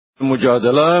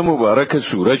مجادله مبارکه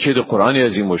سوره چې د قران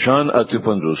عظیم شان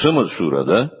 55مه سوره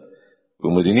ده په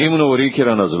مدینه منوره کې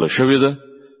را نازله شوې ده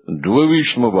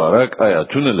 22 مبارک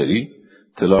آیاتونه لري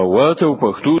تلاوت او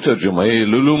پښتو ترجمه یې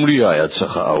لومړی آیات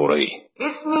څخه اوري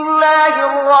بسم الله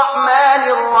الرحمن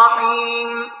الرحیم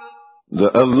د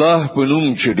الله په نوم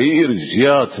چې ډیر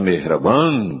زیات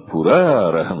مهربان پورا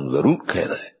رحم لرونکی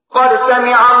دی قد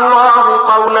سمع الله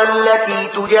قول التي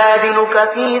تجادلك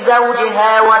في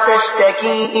زوجها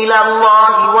وتشتكي إلى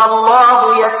الله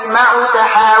والله يسمع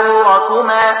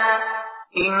تحاوركما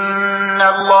إن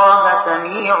الله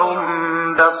سميع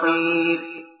بصير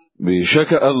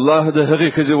بشک الله د هغه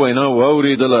خزي وینا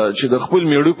واوریدله چې د خپل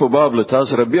میړو په باب له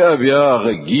تاسو را بیا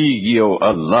غږیږي او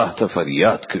الله ته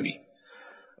فریاد کوي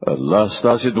الله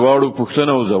ستاسو دواړو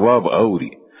پوښتنه او جواب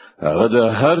اوري هغه د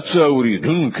هر څه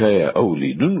اوریدونکی او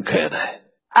لیدونکی دی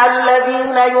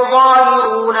الذين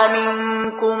يظاهرون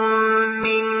منكم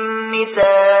من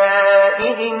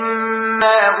نسائهم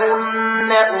ما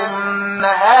هن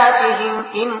أمهاتهم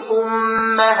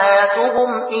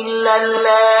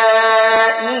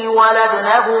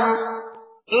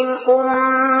إن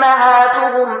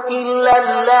أمهاتهم إلا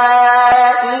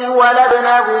اللائي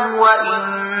ولدنهم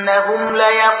وإنهم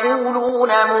ليقولون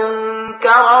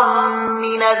منكرا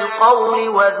من القول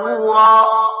وزورا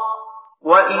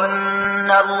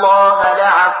وإن الله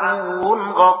لعفو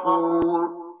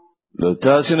غفور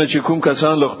لتاسنه چې کوم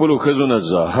کسان له خپل خزونه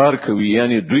ظاهر کوي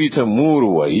یعنی دوی ته مور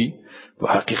وایي په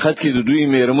حقیقت کې د دوی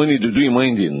میرمنې د دوی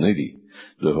میندې نه دي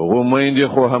د هغو میندې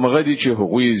خو همغه دي چې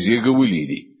هغوی زیږولې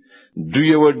دي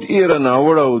دوی ډیره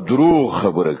ناوړه او دروغ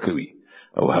خبره کوي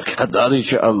او حقیقت دا دی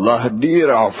چې الله ډیر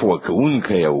عفو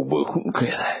کوونکی او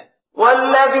بخښونکی دی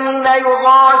والذين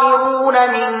يظاهرون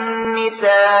من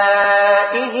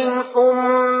نسائهم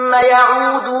ثم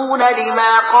يعودون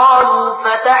لما قالوا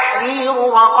فتحرير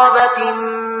رقبة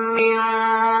من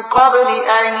قبل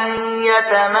أن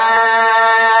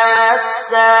يتماسا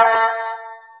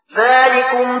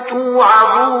ذلكم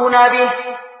توعظون به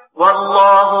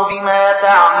والله بما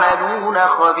تعملون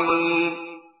خبير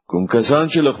کوم کسان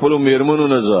چې له خپل میرمنو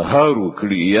نه ظاهر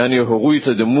وکړي یعنی هغوی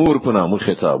ته د مور په نامه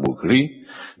خطاب وکړي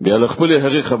بیا له خپل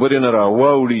هغه خبرې نه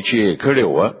راوړي چې کړي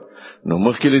و نو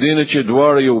مخکې لدینه چې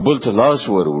دواړه یو بل ته لاس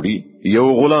وروړي یو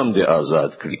غلام دې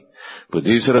آزاد کړي په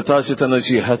دې سره تاسو ته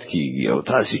نصيحت کیږي او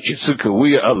تاسو چې څه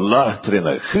کوي الله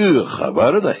ترنه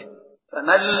خبر دی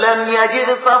فمن لم يجد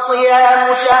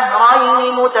فصيام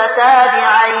شهرين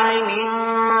متتابعين من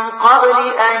قبل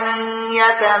أن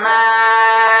يتماسا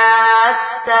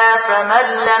فمن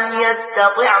لم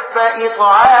يستطع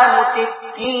فإطعام 60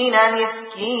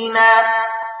 مسكينا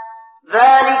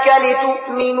ذلك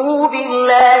لتؤمنوا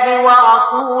بالله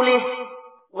ورسوله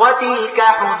وتلك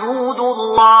حدود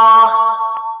الله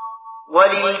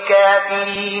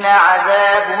وللكافرين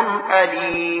عذاب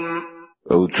أليم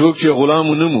او څوک چې غلام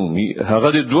نه مومي هغه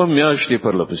د 2 میاشتې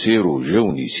پر لپسې روزه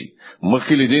ونیسي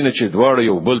مخکې لدینه چې دواړه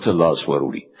یو بل ته لاس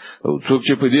وروړي او څوک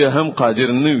چې په دې هم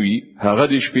قادر نه وي هغه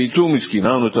د 18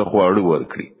 مسکینانو ته خواړه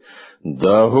ورکړي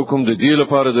دا حکم د دې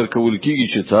لپاره درکول کیږي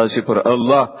چې تاسو پر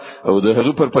الله او د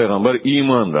هغه پر پیغمبر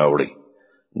ایمان راوړئ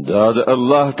دا د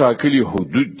الله ټاکلي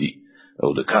حدود دي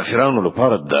او د کافرانو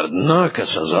لپاره دردناک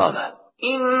سزا ده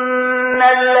إن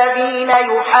الذين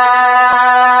يحادون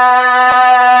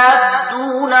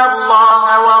الله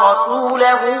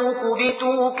ورسوله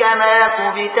كبتوا كما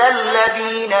كبت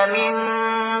الذين من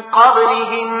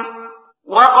قبلهم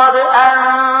وقد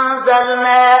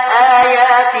أنزلنا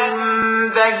آيات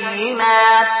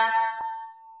بينات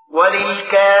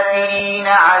وللكافرين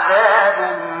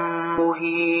عذاب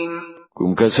مهين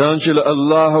کوم کسان چې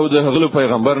الله او د هغه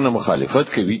پیغمبر نه مخالفت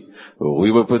کوي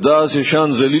هغوی به په داسې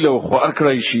شان ذلیل او خوار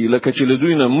کړی شي لکه چې له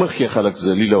دوی نه مخکې خلک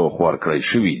ذلیل او خوار کړی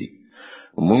شوی دي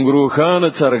موږ روخانه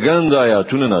څرګند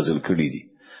آیاتونه نازل کړي دي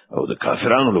او د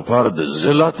کافرانو لپاره د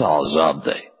ذلت عذاب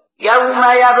دی يوم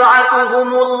يبعثهم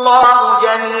الله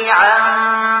جميعا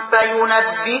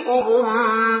فينبئهم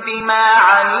بما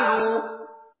عملوا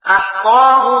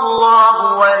أحصاه الله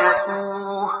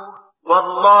ونسوه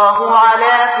والله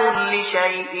على كل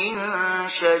شيء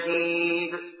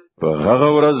شهيد په هغه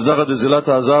ورځ دغه د ذلت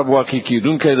عذاب واقع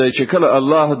کیدونکی دی چې کله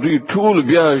الله دوی ټول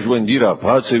بیا ژوندۍ را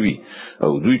پاتوي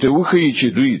او دوی ته وښیي چې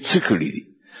دوی څه کړی دي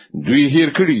دوی هیر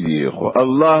کړی دي خو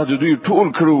الله د دوی ټول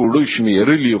کړو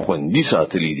شمیرلي خوندي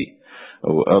ساتلی دي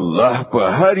او الله په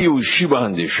هر یو شی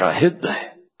باندې شاهد دی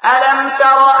ألم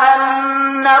تر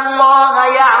أن الله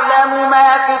يعلم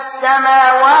ما في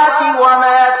السماوات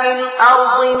وما في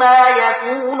الأرض ما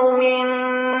يكون من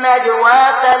نجوى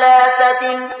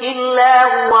 3 إلا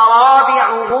هو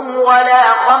رابعهم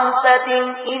ولا 5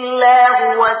 إلا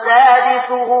هو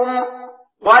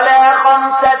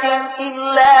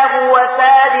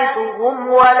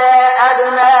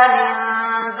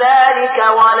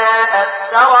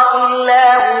تَفَكَّرَ إِلَّا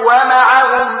هُوَ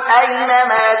مَعَهُمْ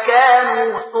أَيْنَمَا كَانُوا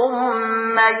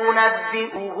ثُمَّ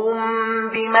يُنَبِّئُهُم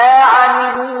بِمَا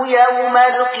عَمِلُوا يَوْمَ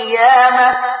الْقِيَامَةِ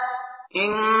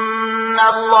إِنَّ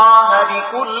اللَّهَ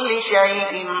بِكُلِّ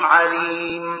شَيْءٍ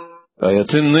عَلِيمٌ.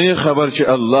 آیتن نه خبر چې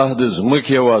الله د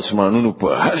زمکه او اسمانونو په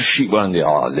هر شی باندې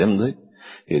عالم دی.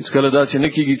 هیڅ کله داسې نه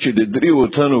کیږي چې د دریو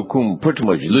تنو کوم پټ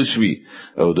مجلس وي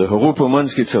او د هغو په منځ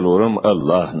کې څلورم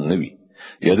الله نه وي،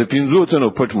 یا د پنځو تنو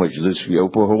پټ مجلس وي او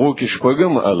په هغو کې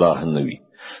شپږم الله نه وي.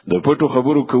 د پټو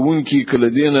خبرو کوونکی کله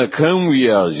دینه کم وي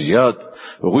یا زیات،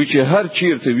 هغه چې هر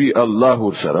چیرته وي الله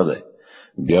ورسره دی.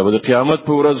 بیا به د قیامت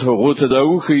په ورځ هغه ته دا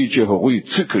وخی چې هغه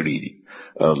څه کړی دي.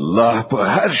 الله په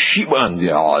هر شی باندې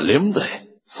عالم دی.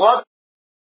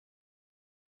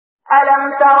 أَلَمْ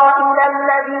تَرَ إِلَى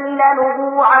الَّذِينَ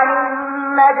نُهُوا عَنِ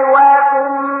النَّجْوَى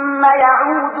ثُمَّ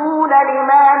يَعُودُونَ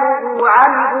لِمَا نُهُوا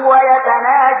عَنْهُ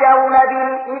وَيَتَنَاجَوْنَ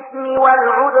بِالْإِثْمِ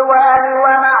وَالْعُدْوَانِ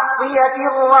وَمَعْصِيَةِ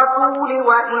الرَّسُولِ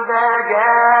وَإِذَا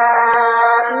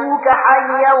جَاءُوكَ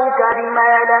حَيَّوْكَ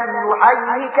بِمَا لَمْ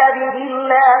يُحَيِّكَ بِهِ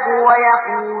اللَّهُ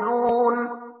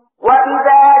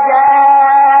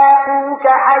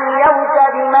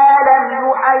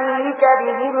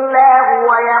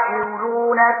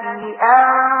وَيَقُولُونَ فِي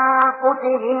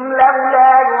أَنفُسِهِمْ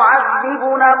لَوْلَا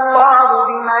يُعَذِّبُنَا اللَّهُ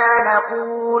بِمَا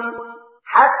نَقُولُ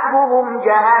حَسْبُهُمْ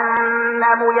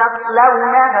جَهَنَّمُ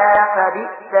يَصْلَوْنَهَا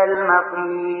فَبِئْسَ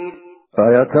الْمَصِيرُ.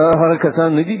 آیاته هغه کسان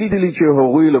ندي لیدلي چې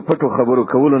هغوی له پټو خبرو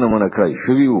کولو نه منع کړی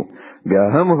شوی وو، بیا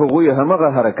هم هغوی همغه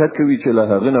حرکت کوي چې له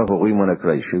هغه نه هغوی منع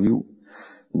کړی شوی وو.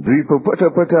 دوی په پټه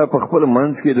پټه په خپل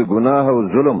منځ کې د ګناه او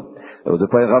ظلم او د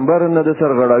پیغمبر نه د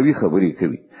سرغړاوي خبرې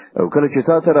کوي، او کله چې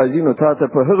تا ته راځي نو تا ته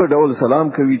په هغه ډول سلام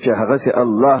کوي چې هغه سي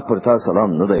الله پر تا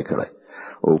سلام نه دی کړی،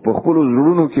 او په خپل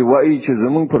زړونو کې وایي چې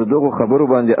زمونږ پر دغه خبرو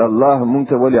باندې الله مونږ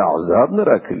ته ولې عذاب نه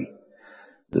راکوي.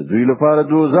 د دوی لپاره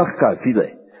دوزخ کافی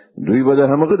دی، دوی به د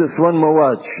همغه د سوان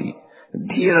مواد شي.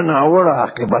 ډیر ناوړه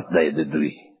عاقبت دی د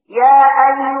دوی. يا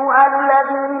أيها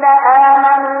الذين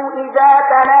آمنوا إذا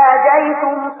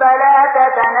تناجيتم فلا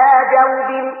تتناجوا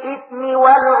بالإثم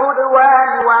والعدوان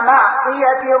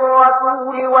ومعصية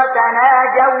الرسول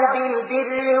وتناجوا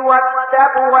بالبر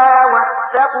والتقوى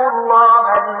واتقوا الله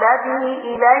الذي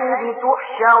إليه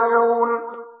تحشرون.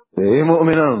 اے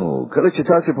مؤمنانو، کله چې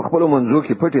تاسو په خپل منځو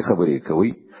کې پټي خبرې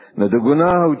کوئ، نه د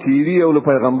ګناه او تیری او له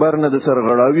پیغمبر نه د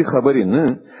سرغړاوي خبرې نه،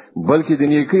 بلکې د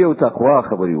نیکی او تقوا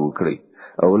خبرې وکړئ،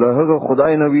 او له هغه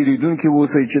خدای نه ویریدونکي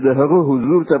اوسئ چې د هغه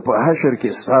حضور ته په حشر کې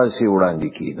ستاسو وړاندې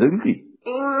کیدل دي.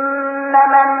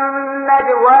 إنما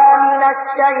النجوى من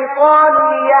الشيطان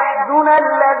ليحزن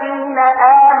الذين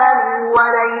آمنوا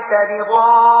وليس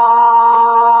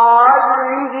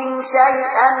بضارهم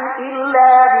شيئا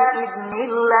إلا بإذن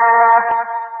الله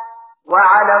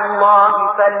وعلى الله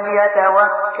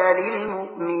فليتوكل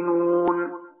المؤمنون.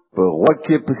 په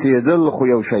وکه پسیدل خو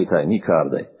یو شیطانی کار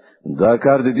دی. دا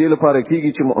کار د دې لپاره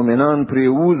کیږي چې مؤمنان پرې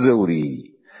وزوري،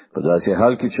 په داسې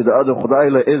حال کې چې د خدای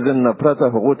له اذن نه پرته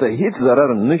هغه ته هیڅ ضرر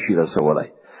نشي رسولای،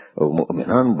 او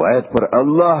مؤمنان باید پر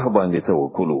الله باندې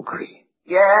توکل وکړي.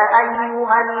 يا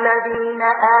أيها الذين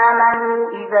آمنوا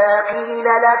إذا قيل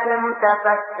لكم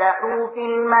تفسحوا في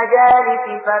المجالس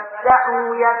فافسحوا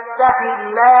يفسح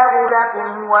الله لكم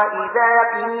وإذا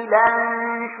قيل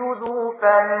انشزوا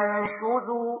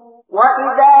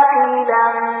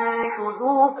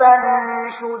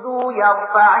فانشزوا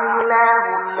يرفع الله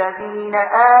الذين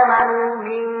آمنوا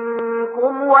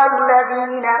منكم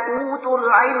والذين أوتوا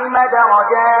العلم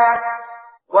درجات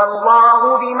والله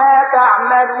بما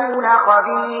تعملون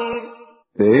خبير.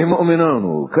 اے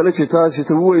مؤمنانو، کله چې تاسو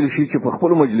ته وویل شي چې په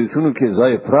خپل مجلسونو کې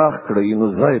ځای پراخ کړئ نو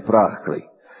ځای پراخ کړئ،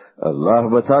 الله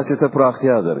به تاسو ته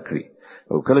پراختیا درکړي،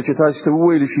 او کله چې تاسو ته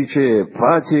وویل شي چې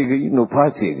پاتېږئ نو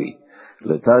پاتېږئ.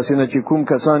 له تاسو نه چې کوم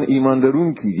کسان ایمان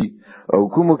لرونکي دي او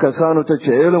کوم کسانو ته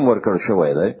چې علم ورکړ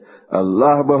شوی دی،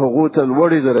 الله به هغه ته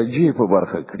لوړې درجې په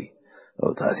برخه کړي، او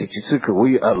تاسو چې څه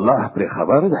کوئ الله پر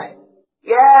خبر دی.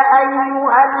 يا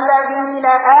أيها الذين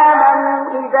آمنوا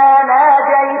إذا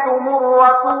ناجيتم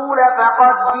الرسول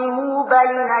فقدموا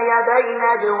بين يدي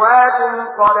نجواكم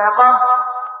صدقة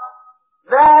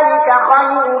ذلك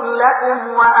خير لكم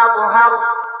وأطهر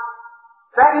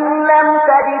فإن لم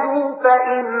تجدوا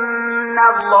فإن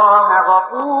الله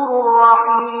غفور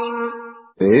رحيم.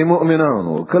 اے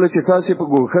مؤمنانو، کله چې تاسو په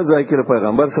ګوښه ځای کې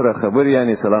پیغمبر سره خبر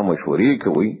یعنی سلام مشورې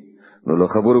کوئ، نو له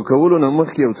خبرو کولو نه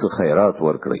مخکې یو څه خیرات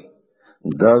ورکړئ.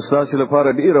 دا ستاسو لپاره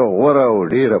ډیره غوره او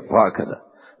ډیره پاکه ده.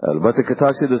 البته که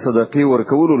تاسو د صدقې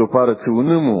ورکولو لپاره څه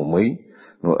ونه مومئ،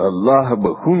 نو الله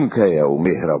بخښونکی او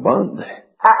مهربان دی.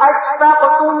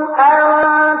 أأشفقتم أن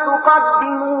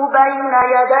تقدموا بين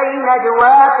يدي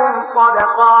نجواكم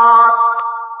صدقات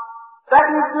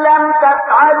فإذ لم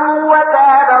تفعلوا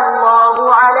وتاب الله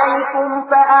عليكم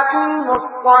فأقيموا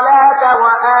الصلاة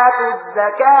وآتوا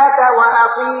الزكاة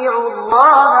وأطيعوا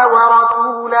الله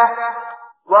ورسوله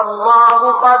والله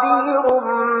خبير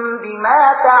بما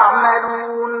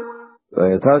تعملون.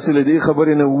 تاسو له دې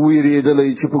خبرې نه ویریدلې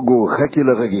چې په ګوښه کې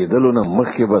لغږېدلو نه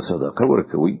مخکې به صدقه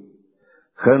ورکوي.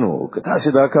 خنو که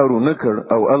تاسو دا کارو نه کړ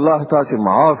او الله تاسو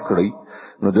معاف کړی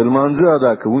نو د لمانځه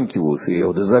ادا کوونکی اوسئ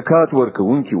او د زکات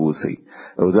ورکوونکی اوسئ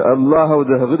او د الله او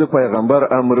د هغه د پیغمبر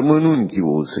امر منونکی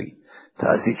اوسئ.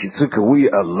 تاسو چې څه کوئ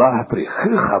الله پرې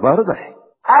خبر ده.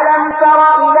 ألم تر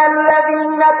إلى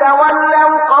الذين تولوا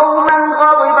قوما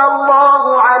غضب الله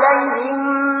عليهم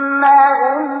ما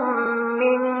هم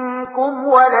منكم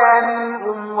ولا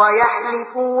منهم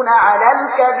ويحلفون على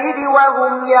الكذب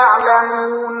وهم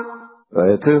يعلمون.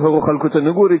 ته هغه خلکو ته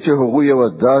نه ګوري چې هغه یو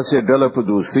داسې ډله په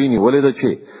دوستۍ نیولې ده چې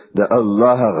د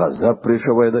الله غضب پرې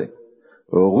شوی دی.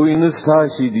 هغه نه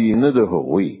ستاسي دي نه ده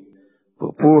هغه په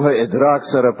پوهه ادراک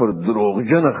سره پر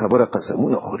دروغجنه خبره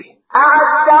قسمونه خوري.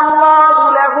 أعد الله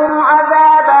لهم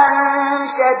عذابا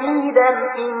شديدا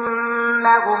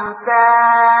إنهم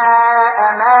ساء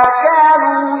ما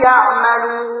كانوا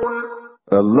يعملون.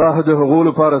 الله د هغو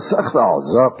لپاره سخت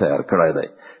عذاب تیار کړی دی.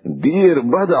 ډیر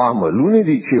بد عملونه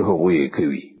دي چې هغه یې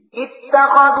کوي.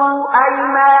 اتخذوا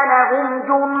أيمانهم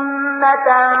جنة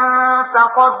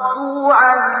فصدوا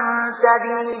عن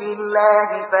سبيل الله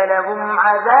فلهم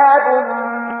عذاب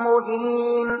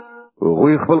مهين.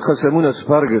 هغه خپل قسمونه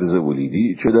سپار ګرځولي دي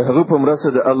چې د هغه په مرسته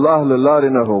د الله له لارې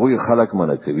نه هغه خلک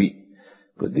منع کوي.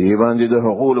 په دې باندې د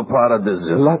هغو لپاره د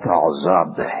ذلت عذاب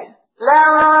ده.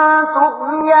 لن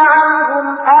تغني عنهم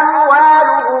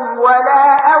أموالهم ولا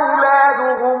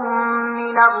أولادهم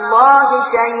من الله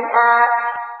شيئا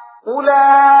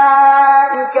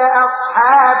أولئك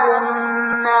أصحاب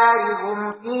النار هم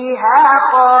فيها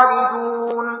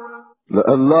خالدون.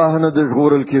 الله نه د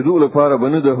ژغورل کېدو لپاره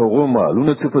بنه د هغو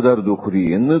مالونه څه په درد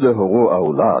خوري نه د هغو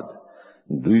اولاد.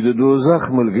 دوی د دوزخ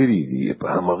ملګری دي په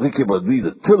هغه کې به دوی د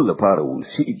تل لپاره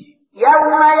اوسېږي.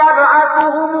 يوم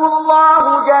يبعثهم الله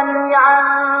جميعا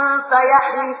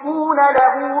فيحلفون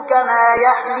له كما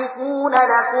يحلفون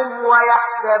لكم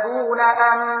ويحسبون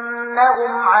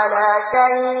أنهم على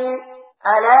شيء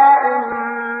ألا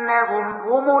إنهم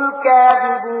هم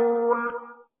الكاذبون.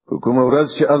 کوم ورځ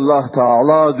چې الله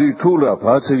تعالی دوی ټول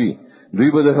راپاتوي دوی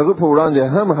به د هغه په وړاندې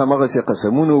همغه څه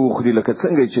قسمونه وخوري لکه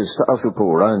څنګه چې تاسو په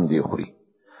وړاندې خوري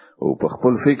او په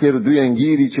خپل فکر دوی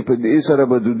انګيري چې په دې سره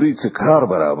به دوی څه کار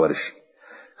برابر شي.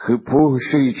 خو په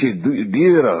شي چې دوی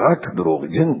ډیر غټ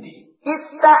دروغجن دي.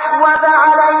 استحوذ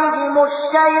عليهم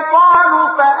الشيطان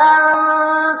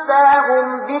فأنساهم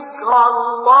ذكر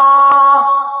الله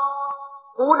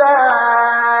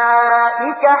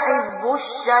أولئك حزب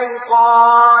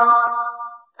الشيطان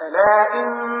ألا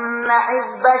إن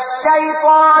حزب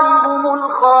الشيطان هم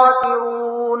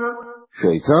الخاسرون.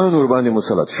 شیطان ور باندې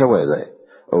مسلط شوی دی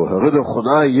او هغه د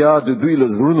خدای یاد دوی له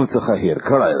زړونو څخه هیر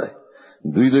کړی دی.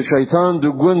 دوی د شیطان د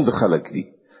ګوند خلق دي.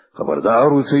 خبردار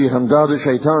اوسئ همدا د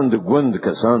شیطان د ګوند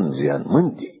کسان زیانمن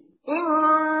دي.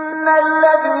 إن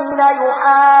الذين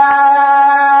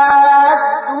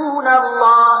يحادون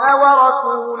الله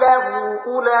ورسوله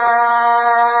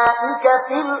أولئك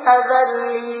في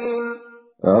الأذلين.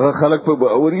 هغه خلق په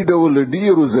باوري ډول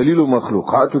ډیرو ذلیلو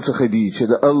مخلوقاتو څخه دي چې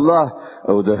د الله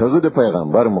او د هغه د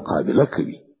پیغمبر مقابله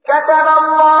کوي. كتب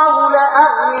الله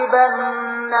لأغلبن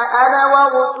أنا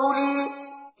ورسلي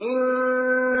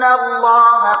إن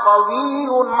الله قوي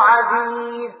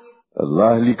عزيز.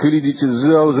 الله لیکلی دي چې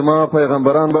زه او زما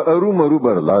پیغمبران به ارومرو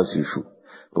برلاسي شو.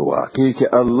 په واقع کې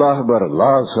الله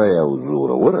برلاسه او زور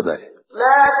ور دی.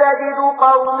 لا تجد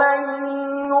قوما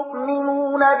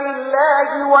يؤمنون بالله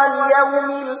واليوم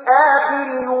الآخر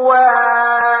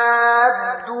يوادون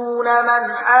من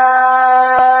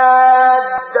حاد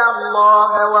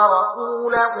الله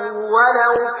ورسوله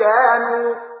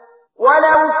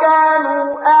ولو كانوا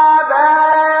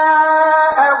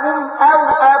آباءهم أو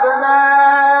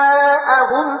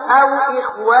أبناءهم أو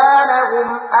إخوانهم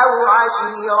أو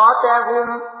عشيرتهم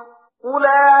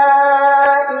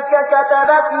أولئك كتب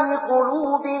في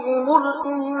قلوبهم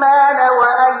الإيمان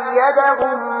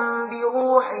وأيدهم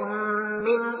بروح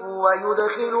منه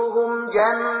ويدخلهم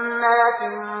جنات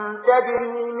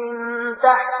تجري من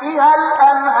تحتها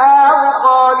الأنهار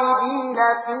خالدين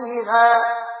فيها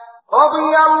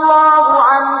رضي الله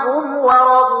عنهم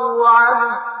ورضوا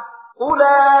عنه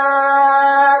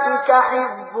أولئك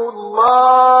حزب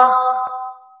الله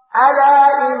ألا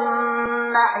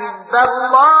إن حزب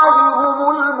الله هم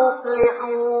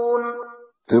المفلحون.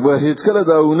 ته به هیڅ کله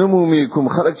دا ونمومي کوم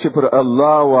خلک چې پر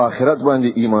الله او آخرت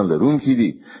باندې ایمان لرونکي دي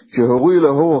چې هغوی له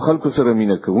هغو خلکو سره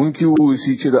مینه کوونکي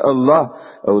اوسي چې د الله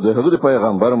او د هغه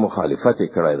پیغمبر مخالفت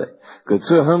کړی دی که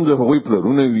څه هم د هغوی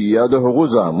پلرونه وي یا د هغو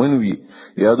زامن وي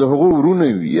یا د هغو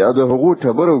ورونه وي یا د هغو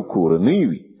ټبر او کورنۍ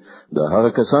وي دا هغه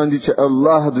کسان دي چې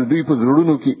الله د دوی په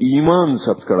زړونو کې ایمان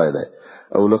ثبت کړی دی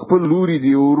او له خپل لوري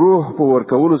دی او روح په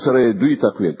ورکولو سره دوی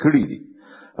تقویه کړی دي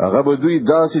هغه به دوی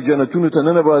داسې جنتونو ته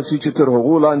نه باسي چې تر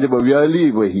هغو لاندې به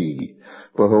ویالي وهيږي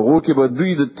په هغو کې به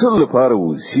دوی د تل لپاره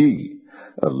اوسيږي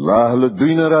الله له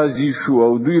دوی ناراضي شو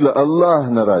او دوی له الله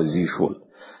ناراضي شول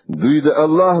دوی د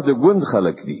الله د ګوند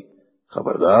خلق دي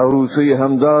خبردار اوسئ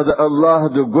همدا د الله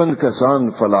د ګوند کسان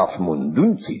فلاح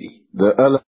مندون دي د